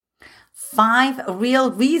5 real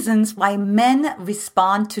reasons why men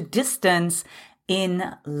respond to distance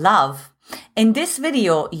in love. In this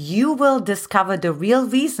video, you will discover the real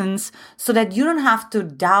reasons so that you don't have to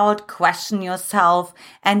doubt, question yourself,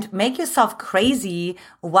 and make yourself crazy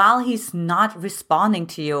while he's not responding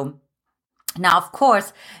to you. Now, of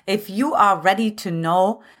course, if you are ready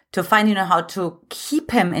to find how to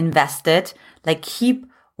keep him invested, like keep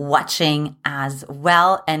watching as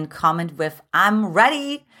well and comment with "I'm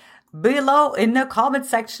ready" below in the comment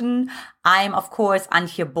section. I'm, of course,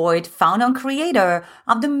 Antje Boyd, founder and creator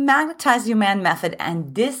of the Magnetize Your Man method.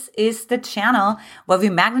 And this is the channel where we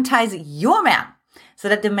magnetize your man so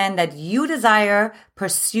that the man that you desire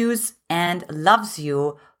pursues and loves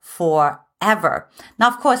you forever. Now,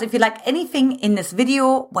 of course, if you like anything in this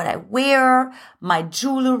video, what I wear, my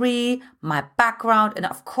jewelry, my background, and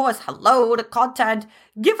of course, the content,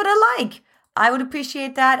 give it a like. I would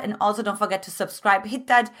appreciate that. And also don't forget to subscribe, hit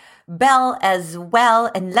that bell as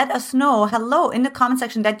well, and let us know in the comment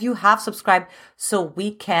section that you have subscribed so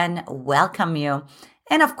we can welcome you.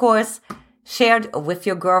 And of course, share it with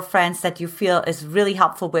your girlfriends that you feel is really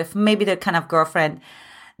helpful with, maybe the kind of girlfriend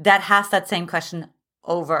that has that same question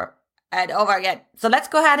over and over again. So let's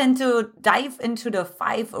go ahead and dive into the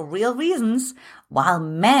 5 real reasons why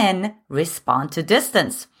men respond to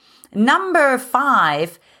distance. Number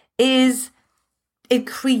 5 is it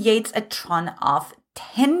creates a ton of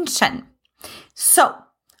tension. So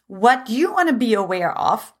what you want to be aware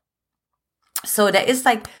of, so there is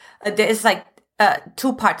 2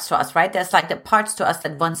 parts to us, right? There's like the parts to us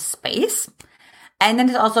that want space, and then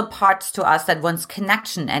there's also parts to us that wants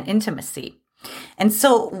connection and intimacy. And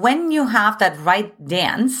so when you have that right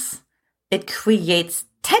dance, it creates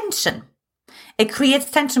tension. It creates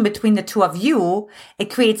tension between the two of you. It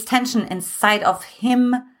creates tension inside of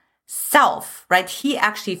himself, right? He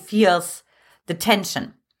actually feels the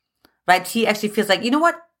tension, right? He actually feels like, you know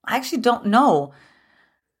what? I actually don't know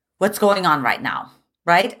what's going on right now,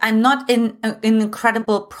 right? I'm not in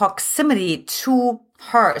incredible proximity to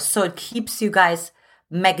her. So it keeps you guys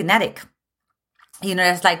magnetic.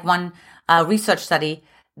 There's like one research study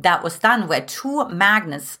that was done where 2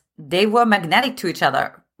 magnets, they were magnetic to each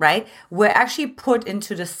other, right? Were actually put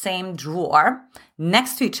into the same drawer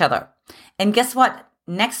next to each other. And guess what?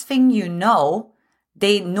 Next thing you know,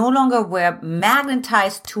 they no longer were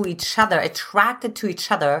magnetized to each other, attracted to each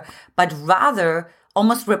other, but rather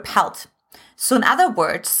almost repelled. So in other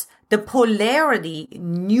words, the polarity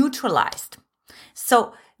neutralized.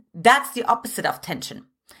 So that's the opposite of tension.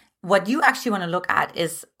 What you actually want to look at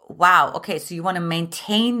is, wow, okay, so you want to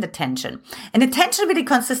maintain the tension. And the tension really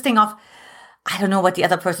consisting of, I don't know what the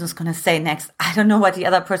other person is going to say next. I don't know what the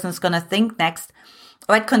other person is going to think next.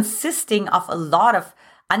 Right? Consisting of a lot of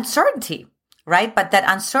uncertainty, right? But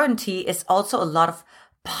that uncertainty is also a lot of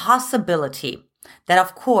possibility that,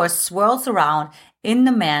 of course, swirls around in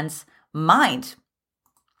the man's mind.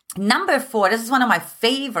 Number 4, this is one of my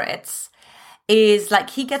favorites, is like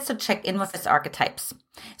he gets to check in with his archetypes.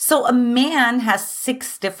 So a man has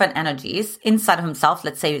 6 different energies inside of himself,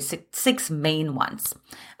 let's say 6 main ones.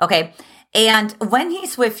 Okay. And when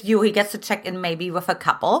he's with you, he gets to check in maybe with a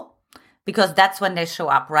couple, because that's when they show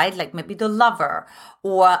up, right? Like maybe the lover,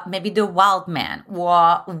 or maybe the wild man,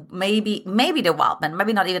 or maybe the wild man,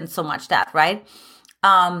 maybe not even so much that, right?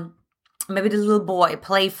 Maybe the little boy,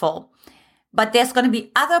 playful. But there's going to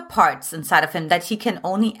be other parts inside of him that he can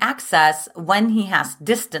only access when he has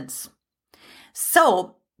distance.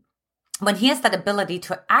 So when he has that ability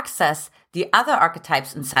to access the other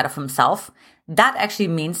archetypes inside of himself, that actually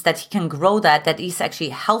means that he can grow that he's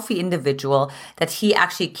actually a healthy individual, that he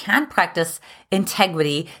actually can practice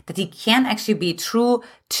integrity, that he can actually be true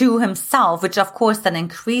to himself, which of course then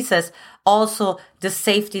increases also the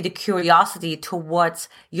safety, the curiosity towards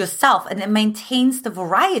yourself, and it maintains the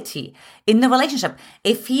variety in the relationship.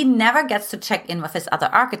 If he never gets to check in with his other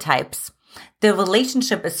archetypes, the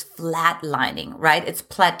relationship is flatlining, right? It's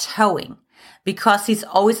plateauing because he's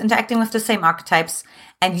always interacting with the same archetypes,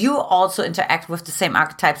 and you also interact with the same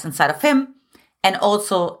archetypes inside of him, and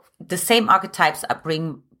also the same archetypes are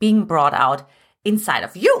being brought out inside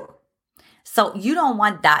of you. So you don't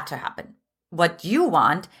want that to happen. What you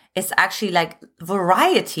want is actually like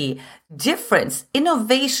variety, difference,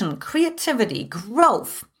 innovation, creativity,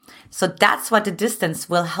 growth. So that's what the distance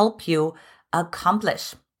will help you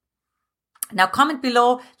accomplish. Now, comment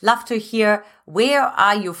below. Love to hear, where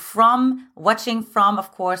are you from? Watching from,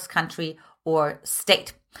 of course, country or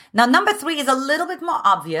state. Now, number 3 is a little bit more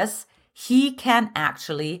obvious. He can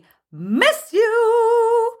actually miss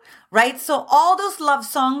you, right? So all those love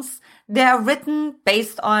songs, they're written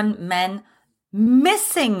based on men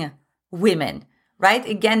missing women, right?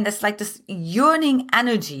 Again, there's like this yearning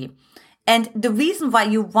energy. And the reason why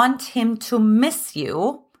you want him to miss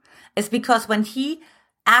you is because when he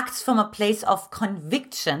acts from a place of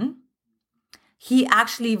conviction, he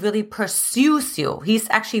actually really pursues you. He's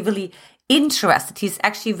actually really interested. He's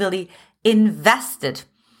actually really invested.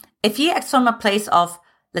 If he acts from a place of,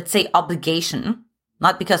 let's say, obligation,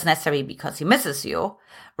 not because necessarily because he misses you,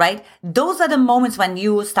 right? Those are the moments when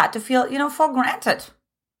you start to feel, for granted.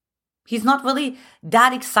 He's not really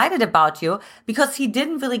that excited about you because he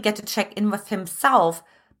didn't really get to check in with himself.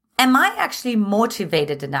 Am I actually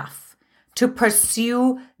motivated enough to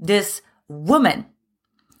pursue this woman?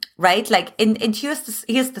 Right? Like, and here's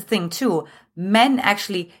the thing too. Men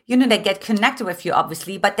actually, they get connected with you,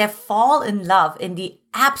 obviously, but they fall in love in the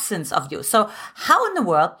absence of you. So how in the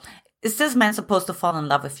world is this man supposed to fall in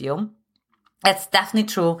love with you? That's definitely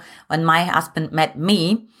true. When my husband met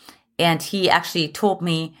me and he actually told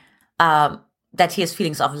me that he has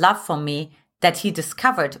feelings of love for me that he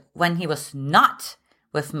discovered when he was not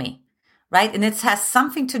with me, right? And it has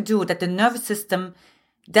something to do that the nervous system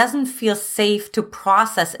doesn't feel safe to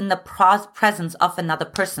process in the presence of another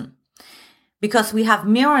person. Because we have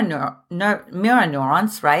mirror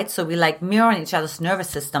neurons, right? So we like mirror each other's nervous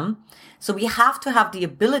system. So we have to have the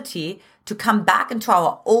ability to come back into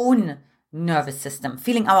our own nervous system,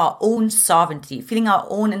 feeling our own sovereignty, feeling our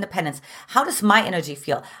own independence. How does my energy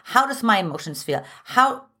feel? How does my emotions feel?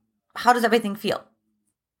 How does everything feel?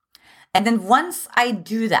 And then once I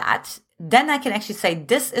do that, then I can actually say,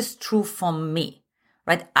 this is true for me.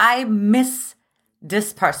 Right? I miss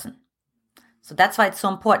this person. So that's why it's so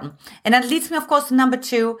important. And that leads me, of course, to number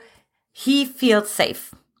 2. He feels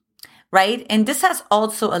safe, right? And this has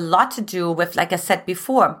also a lot to do with, like I said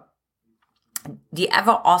before, the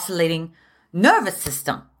ever oscillating nervous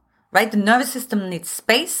system, right? The nervous system needs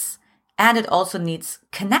space and it also needs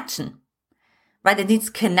connection, right? It needs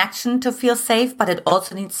connection to feel safe, but it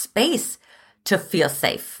also needs space to feel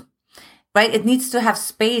safe. Right? It needs to have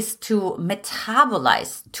space to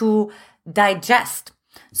metabolize, to digest.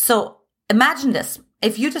 So imagine this.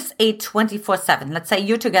 If you just ate 24/7, let's say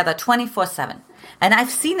you're together 24/7, and I've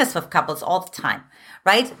seen this with couples all the time,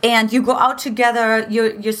 right? And you go out together,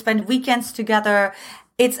 you spend weekends together.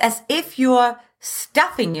 It's as if you're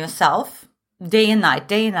stuffing yourself day and night,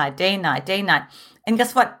 day and night, day and night, day and night. And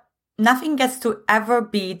guess what? Nothing gets to ever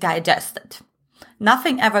be digested.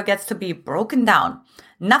 Nothing ever gets to be broken down.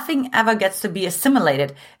 Nothing ever gets to be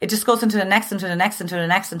assimilated. It just goes into the next, into the next, into the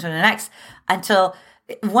next, into the next, until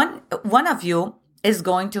one of you is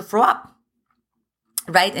going to throw up,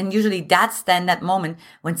 right? And usually that's then that moment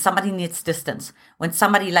when somebody needs distance, when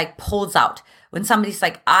somebody like pulls out, when somebody's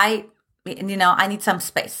like, I need some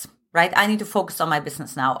space, right? I need to focus on my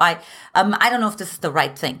business now. I don't know if this is the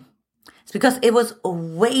right thing. It's because it was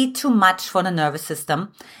way too much for the nervous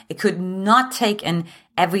system. It could not take in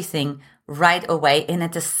everything right away, and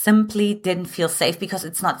it just simply didn't feel safe because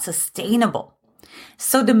it's not sustainable.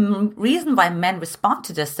 So the reason why men respond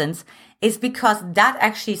to distance is because that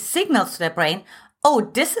actually signals to their brain,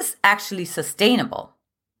 oh, this is actually sustainable,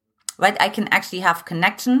 right? I can actually have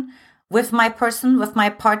connection with my person, with my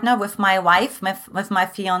partner, with my wife, with my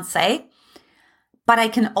fiance, but I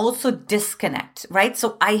can also disconnect, right?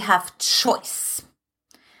 So I have choice,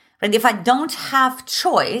 right? If I don't have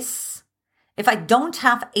choice, if I don't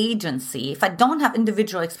have agency, if I don't have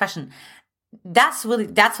individual expression, that's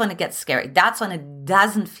when it gets scary. That's when it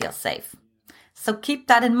doesn't feel safe. So keep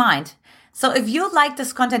that in mind. So if you like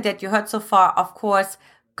this content that you heard so far, of course,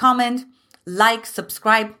 comment, like,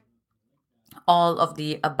 subscribe, all of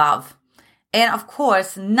the above. And of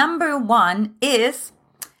course, number 1 is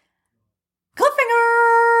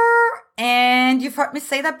cliffhanger. And you've heard me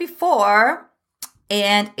say that before,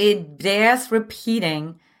 and it bears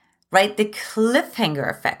repeating, right? The cliffhanger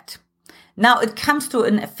effect. Now it comes to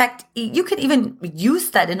an effect. You can even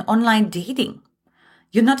use that in online dating.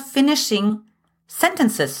 You're not finishing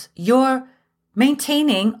sentences. You're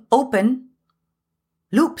maintaining open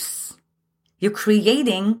loops. You're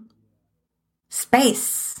creating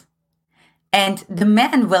space. And the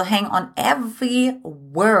man will hang on every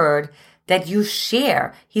word that you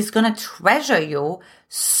share. He's going to treasure you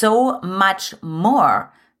so much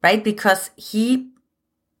more, right? Because he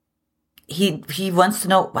wants to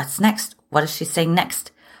know what's next. What is she saying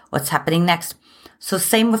next? What's happening next? So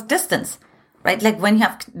same with distance, right? Like when you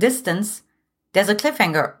have distance, there's a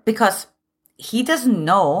cliffhanger because he doesn't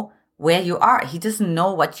know where you are. He doesn't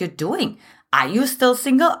know what you're doing. Are you still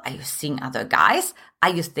single? Are you seeing other guys? Are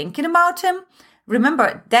you thinking about him?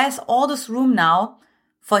 Remember, there's all this room now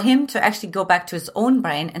for him to actually go back to his own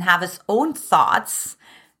brain and have his own thoughts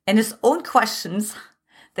and his own questions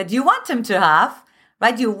that you want him to have.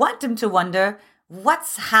 right? You want him to wonder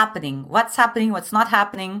what's happening, what's not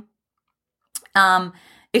happening.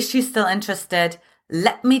 Is she still interested?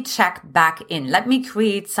 Let me check back in. Let me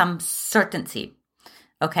create some certainty.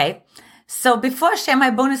 Okay. So before I share my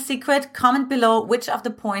bonus secret, comment below which of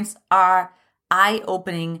the points are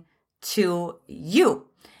eye-opening to you.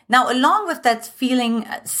 Now, along with that feeling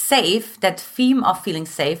safe, that theme of feeling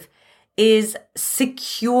safe is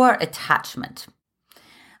secure attachment,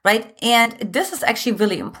 right? And this is actually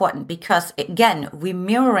really important because, again, we're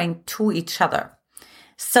mirroring to each other.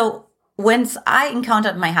 So once I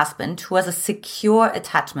encountered my husband, who has a secure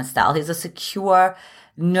attachment style, he's a secure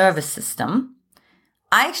nervous system,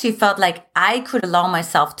 I actually felt like I could allow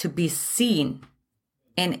myself to be seen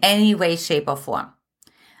in any way, shape, or form.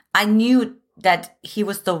 I knew that he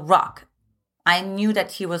was the rock. I knew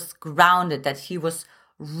that he was grounded, that he was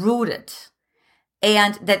rooted,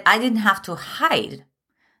 and that I didn't have to hide,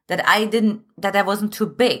 that I wasn't too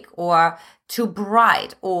big or too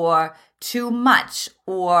bright or too much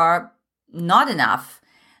or not enough,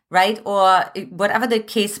 right? Or whatever the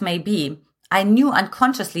case may be. I knew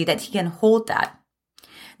unconsciously that he can hold that.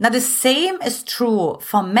 Now, the same is true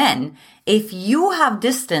for men. If you have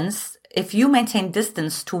distance, if you maintain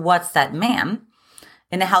distance towards that man,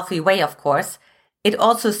 in a healthy way, of course, it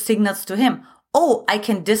also signals to him, oh, I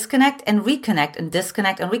can disconnect and reconnect and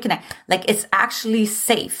disconnect and reconnect. Like, it's actually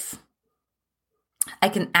safe. I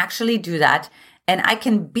can actually do that, and I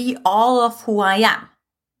can be all of who I am.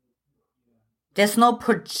 There's no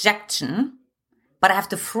projection, but I have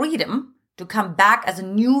the freedom to come back as a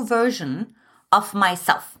new version of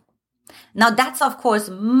myself. Now, that's, of course,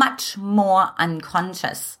 much more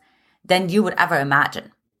unconscious than you would ever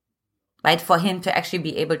imagine, right? For him to actually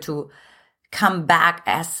be able to come back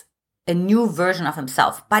as a new version of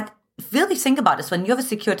himself. But really think about this. When you have a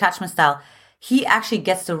secure attachment style, he actually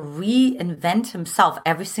gets to reinvent himself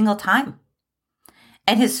every single time.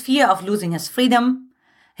 And his fear of losing his freedom,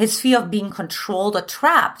 his fear of being controlled or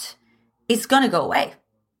trapped is going to go away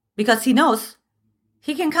because he knows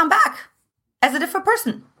he can come back as a different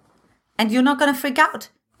person. And you're not going to freak out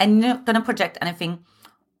and you're not going to project anything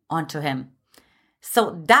onto him.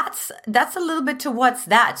 So that's a little bit towards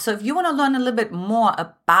that. So if you want to learn a little bit more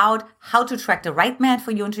about how to attract the right man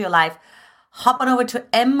for you into your life, hop on over to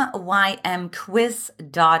mymquiz.com.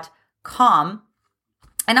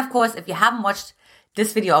 And of course, if you haven't watched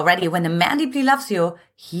this video already, when the man deeply loves you,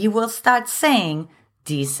 he will start saying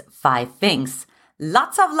these 5 things.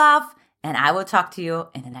 Lots of love, and I will talk to you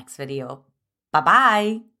in the next video.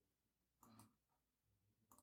 Bye-bye.